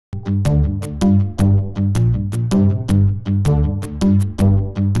Our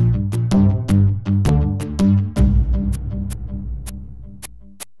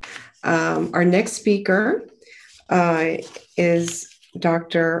next speaker is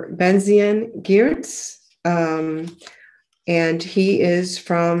Dr. Benzion Giertz, and he is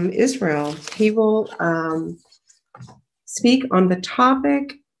from Israel. He will speak on the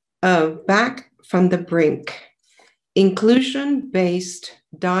topic of Back from the Brink, inclusion-based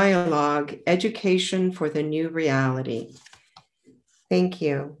dialogue, education for the new reality. Thank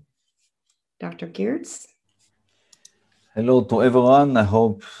you. Dr. Giertz? Hello to everyone. I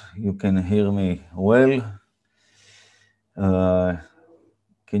hope you can hear me well.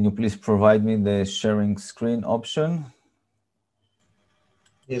 Can you please provide me the sharing screen option?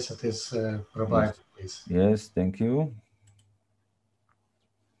 Yes, it is provided, please. Yes, thank you.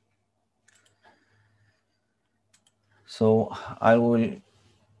 So I will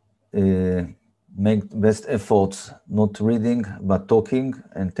make best efforts, not reading, but talking,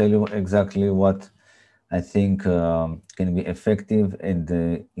 and tell you exactly what I think can be effective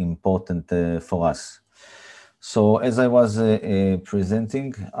and important for us. So as I was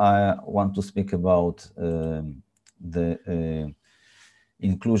presenting, I want to speak about the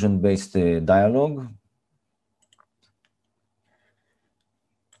inclusion-based dialogue.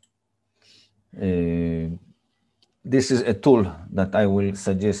 This is a tool that I will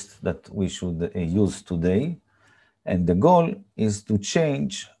suggest that we should use today. And the goal is to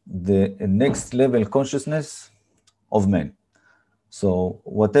change the next level consciousness of man. So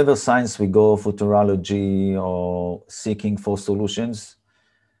whatever science we go, futurology or seeking for solutions,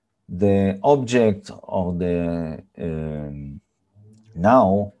 the object or the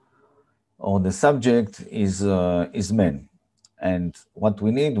now or the subject is man. And what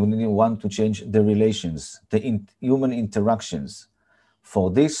we want to change the relations, the human interactions.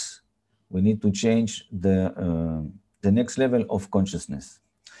 For this, we need to change the next level of consciousness.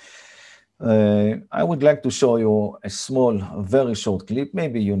 I would like to show you a small, very short clip.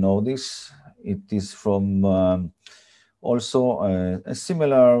 Maybe you know this. It is from also a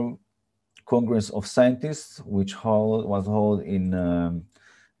similar Congress of Scientists, which was held in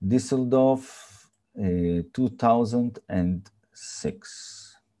Düsseldorf, 2006.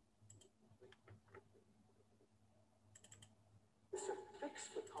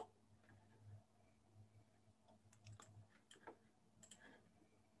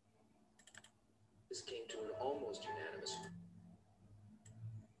 This came to an almost unanimous.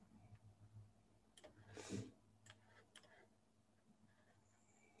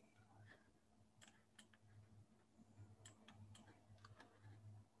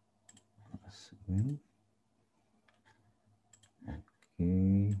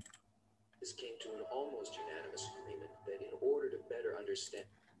 Okay. This came to an almost unanimous agreement that in order to better understand.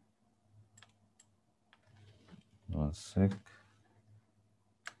 One sec.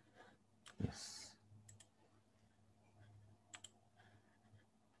 Yes.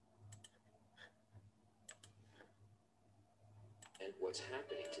 And what's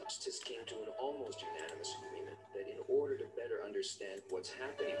happening to justice came to an almost unanimous agreement that in order to better understand what's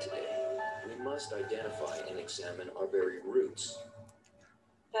happening today, we must identify and examine our very roots.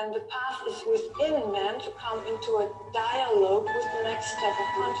 Then the path is within man to come into a dialogue with the next step of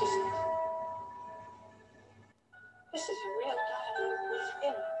consciousness. This is a real dialogue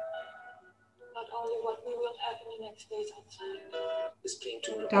within, not only what we will have in the next days outside. This came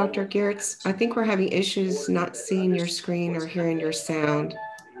to an Dr. Giertz, I think we're having issues not seeing your screen or hearing your sound.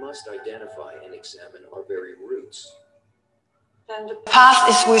 We must identify and examine our very roots. Then the path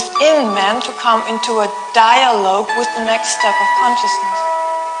is within man to come into a dialogue with the next step of consciousness.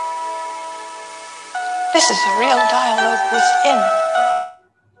 This is a real dialogue within,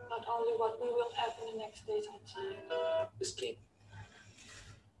 not only what we will have in the next days outside. This came.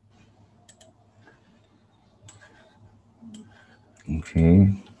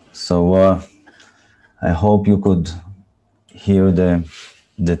 Okay, so I hope you could hear the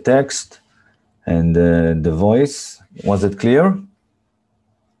text and the voice. Was it clear?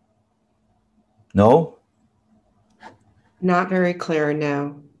 No? Not very clear,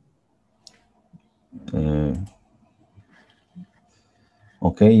 no.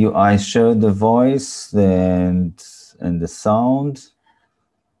 Okay, I shared the voice and the sound.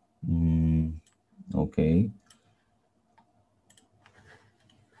 Okay.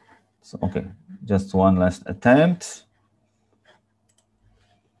 So, okay, just one last attempt.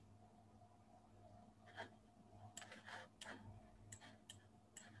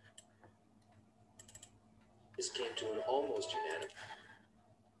 This came to an almost unanimous.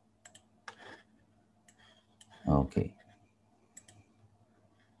 Okay.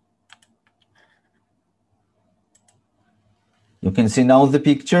 You can see now the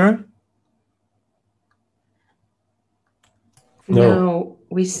picture. No,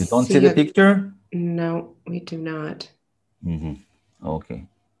 we You don't see see the picture? No, we do not. Mm-hmm. Okay.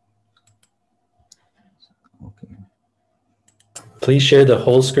 Okay. Please share the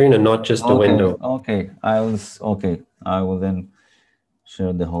whole screen and not just the window. Okay. I will then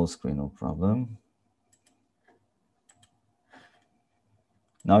share the whole screen, no problem.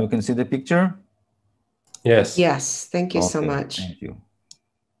 Now you can see the picture? Yes. Yes, thank you so much. Thank you.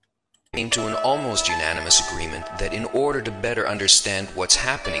 Came to an almost unanimous agreement that in order to better understand what's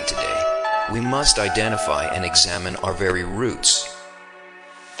happening today, we must identify and examine our very roots.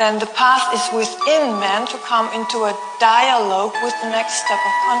 Then the path is within man to come into a dialogue with the next step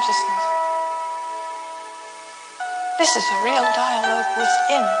of consciousness. This is a real dialogue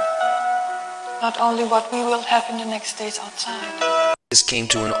within, not only what we will have in the next days outside. This came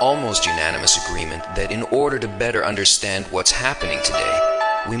to an almost unanimous agreement that in order to better understand what's happening today,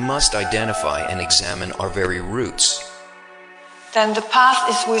 we must identify and examine our very roots. Then the path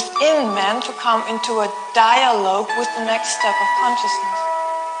is within man to come into a dialogue with the next step of consciousness.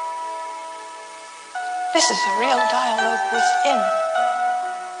 This is a real dialogue within,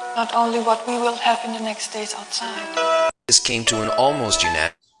 not only what we will have in the next days outside. This came to an almost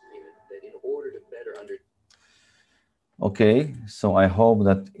unanimous agreement that in order to better understand. Okay, so I hope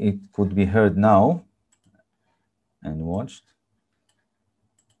that it could be heard now and watched.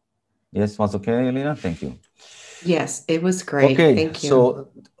 Yes, was okay, Elena? Thank you. Yes, it was great. Okay, thank you.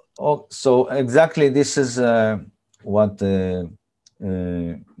 So exactly this is what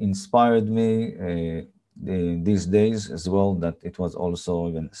inspired me these days as well, that it was also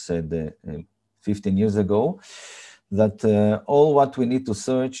even said 15 years ago, that all what we need to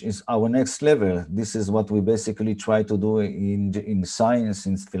search is our next level. This is what we basically try to do in science,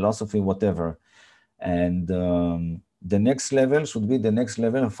 in philosophy, whatever. And the next level should be the next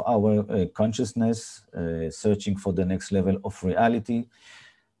level of our consciousness, searching for the next level of reality.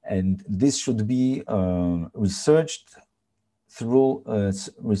 And this should be researched through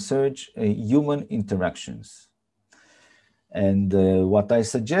human interactions. And what I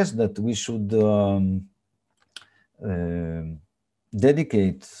suggest that we should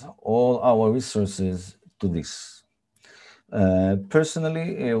dedicate all our resources to this.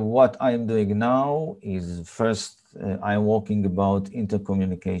 Personally, what I'm doing now is first, I'm working about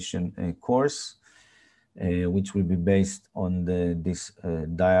intercommunication course, which will be based on this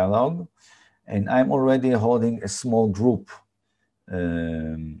dialogue. And I'm already holding a small group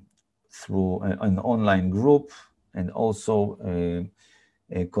through an online group, and also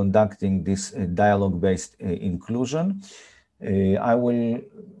conducting this dialogue-based inclusion. I will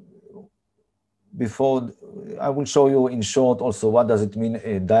show you in short also what does it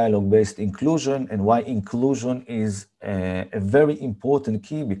mean dialogue-based inclusion, and why inclusion is a very important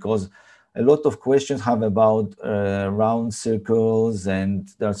key, because a lot of questions have about round circles, and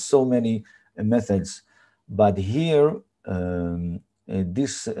there are so many methods. But here,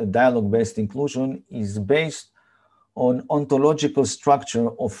 this dialogue-based inclusion is based on ontological structure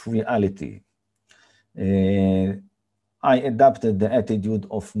of reality. I adapted the attitude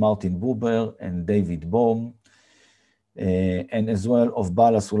of Martin Buber and David Bohm, and as well of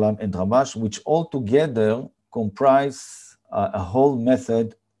Bala Sulam and Rabash, which all together comprise a whole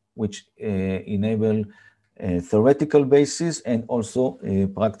method which enable a theoretical basis and also a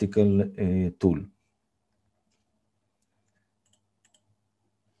practical tool.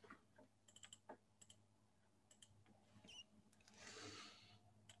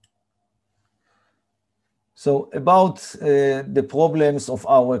 So about the problems of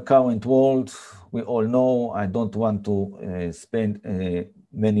our current world, we all know, I don't want to spend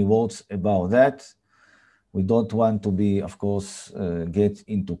many words about that. We don't want to be, of course, get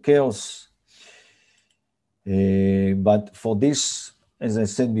into chaos. But for this, as I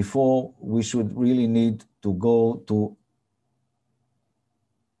said before, we should really need to go to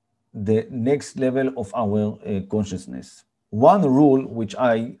the next level of our consciousness. One rule which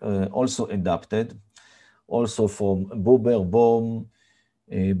I also adapted, also from Buber, Bohm,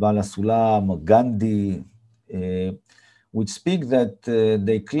 Bala Sulam, Gandhi, which speak that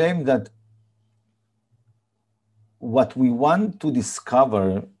they claim that what we want to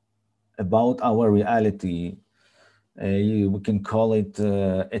discover about our reality, we can call it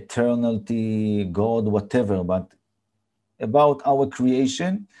eternity, God, whatever, but about our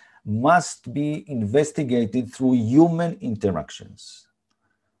creation must be investigated through human interactions.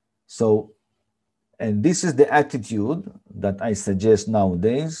 So, and this is the attitude that I suggest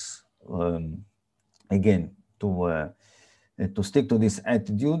nowadays, again, to stick to this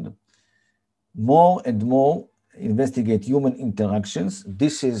attitude more and more investigate human interactions.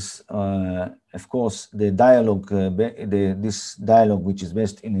 This is, of course, the dialogue, this dialogue, which is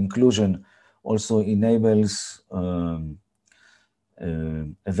based in inclusion, also enables a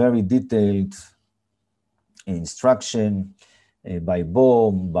very detailed instruction by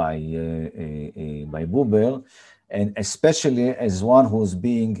Bohm, by Buber, and especially as one who's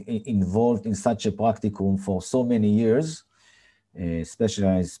being involved in such a practicum for so many years, especially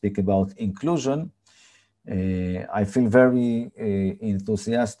I speak about inclusion, I feel very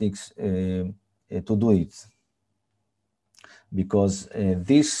enthusiastic to do it. Because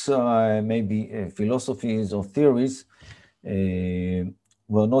these maybe philosophies or theories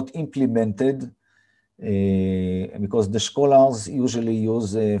were not implemented because the scholars usually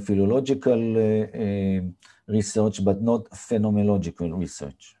use philological research, but not phenomenological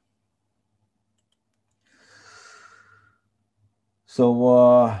research.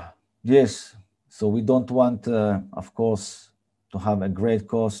 So yes, so we don't want, of course, to have a great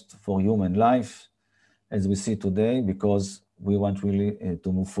cost for human life, as we see today, because we want really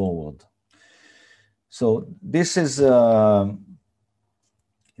to move forward. So this is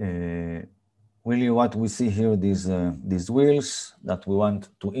really what we see here, these wheels that we want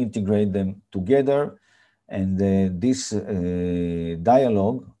to integrate them together. And this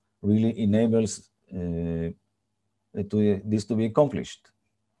dialogue really enables this to be accomplished.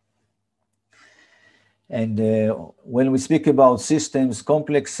 And when we speak about systems,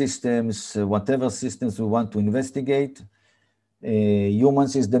 complex systems, whatever systems we want to investigate,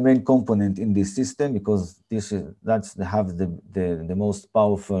 humans is the main component in this system, because that's have the most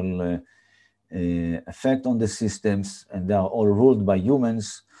powerful effect on the systems, and they are all ruled by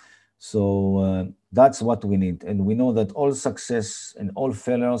humans. So that's what we need. And we know that all success and all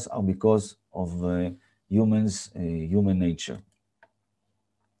failures are because of humans, human nature.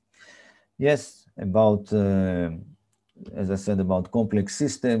 Yes, about, as I said, about complex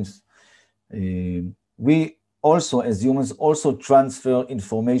systems, we also, as humans, also transfer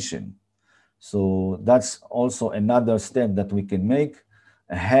information. So that's also another step that we can make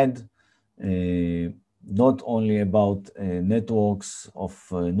ahead, not only about networks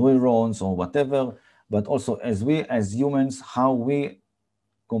of neurons or whatever, but also as we, as humans, how we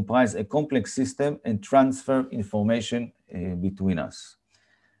comprise a complex system and transfer information between us.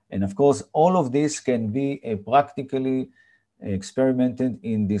 And of course, all of this can be practically experimented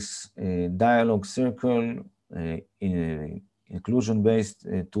in this dialogue circle, inclusion-based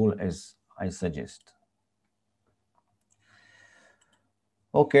tool, as I suggest.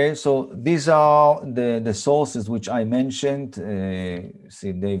 Okay, so these are the sources which I mentioned.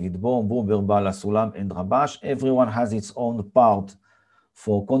 See, David Bohm, Buber, Bala, Sulam, and Rabash. Everyone has its own part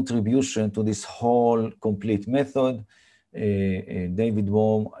for contribution to this whole complete method. David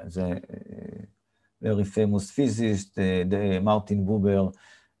Bohm is a very famous physicist. Martin Buber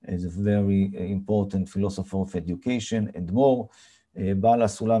is a very important philosopher of education and more. Bala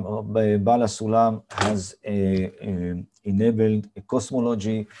Sulam has enabled a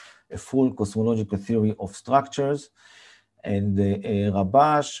cosmology, a full cosmological theory of structures. And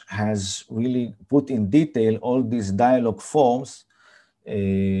Rabash has really put in detail all these dialogue forms,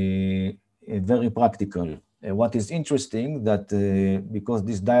 very practical. What is interesting that because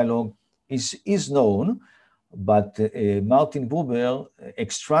this dialogue is known, but Martin Buber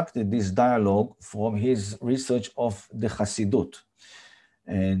extracted this dialogue from his research of the Hasidut.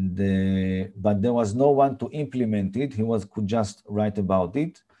 And but there was no one to implement it. He could just write about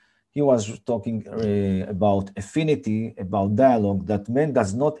it. He was talking about affinity, about dialogue, that man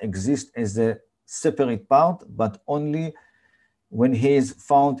does not exist as a separate part, but only when he is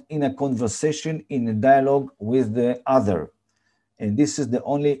found in a conversation, in a dialogue with the other. And this is the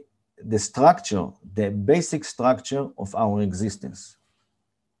structure, the basic structure of our existence.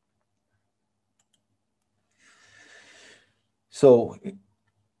 So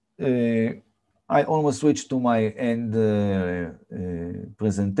I almost reached to my end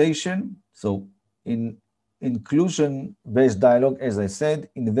presentation. So in inclusion-based dialogue, as I said,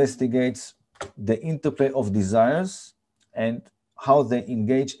 investigates the interplay of desires and how they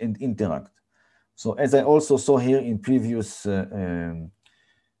engage and interact. So as I also saw here in previous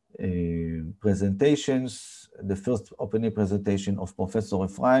presentations, the first opening presentation of Professor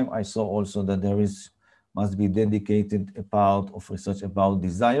Ephraim, I saw also that there must be dedicated a part of research about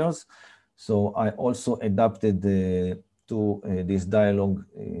desires. So I also adapted to this dialogue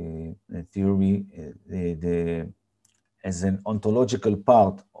theory as an ontological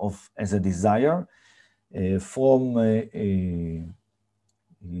part of, as a desire from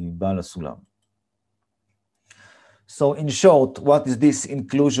Bala Sulam. So in short, what is this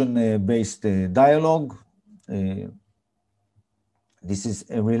inclusion-based dialogue? this is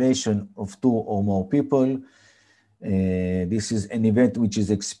a relation of two or more people. This is an event which is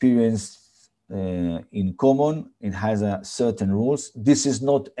experienced in common. It has certain rules. This is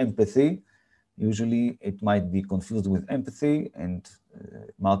not empathy. Usually it might be confused with empathy, and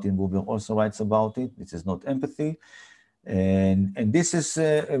Martin Buber also writes about it. This is not empathy. And this is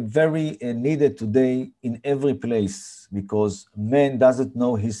very needed today in every place, because man doesn't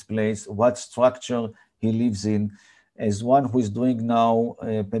know his place, what structure he lives in. As one who is doing now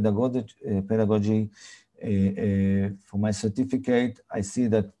pedagogy for my certificate, I see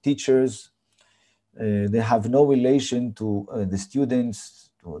that teachers, they have no relation to the students,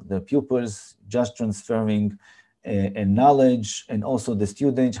 to the pupils, just transferring a knowledge, and also the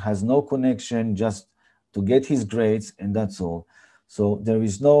student has no connection, just to get his grades, and that's all. So there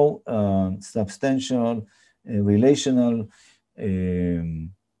is no substantial relational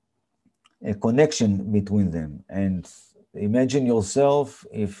a connection between them. And imagine yourself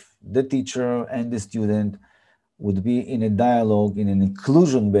if the teacher and the student would be in a dialogue, in an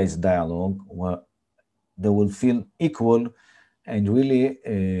inclusion-based dialogue, where they will feel equal and really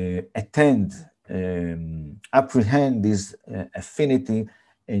apprehend this affinity,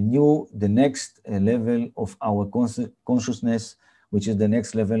 and knew the next level of our consciousness, which is the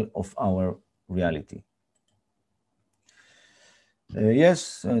next level of our reality.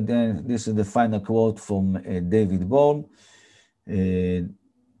 Yes, then this is the final quote from David Bohm.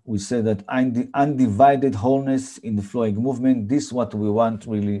 We say that undivided wholeness in the flowing movement, this is what we want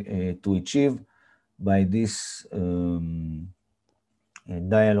really to achieve by this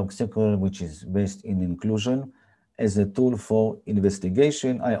dialogue circle, which is based in inclusion, as a tool for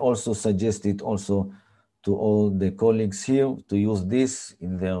investigation. I also suggest it also to all the colleagues here to use this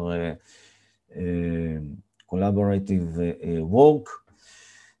in their collaborative work.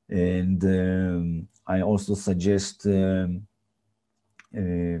 And I also suggest to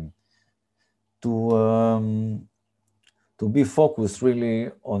be focused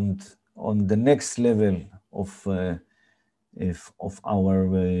really on the next level of our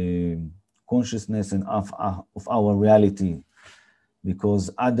consciousness and of our reality, because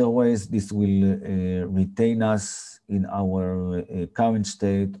otherwise this will retain us in our current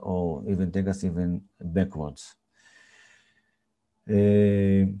state, or even take us even backwards.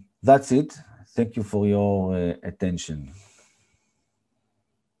 That's it. Thank you for your attention.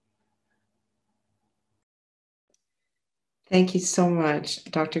 Thank you so much,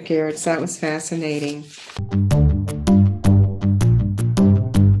 Dr. Giertz. That was fascinating.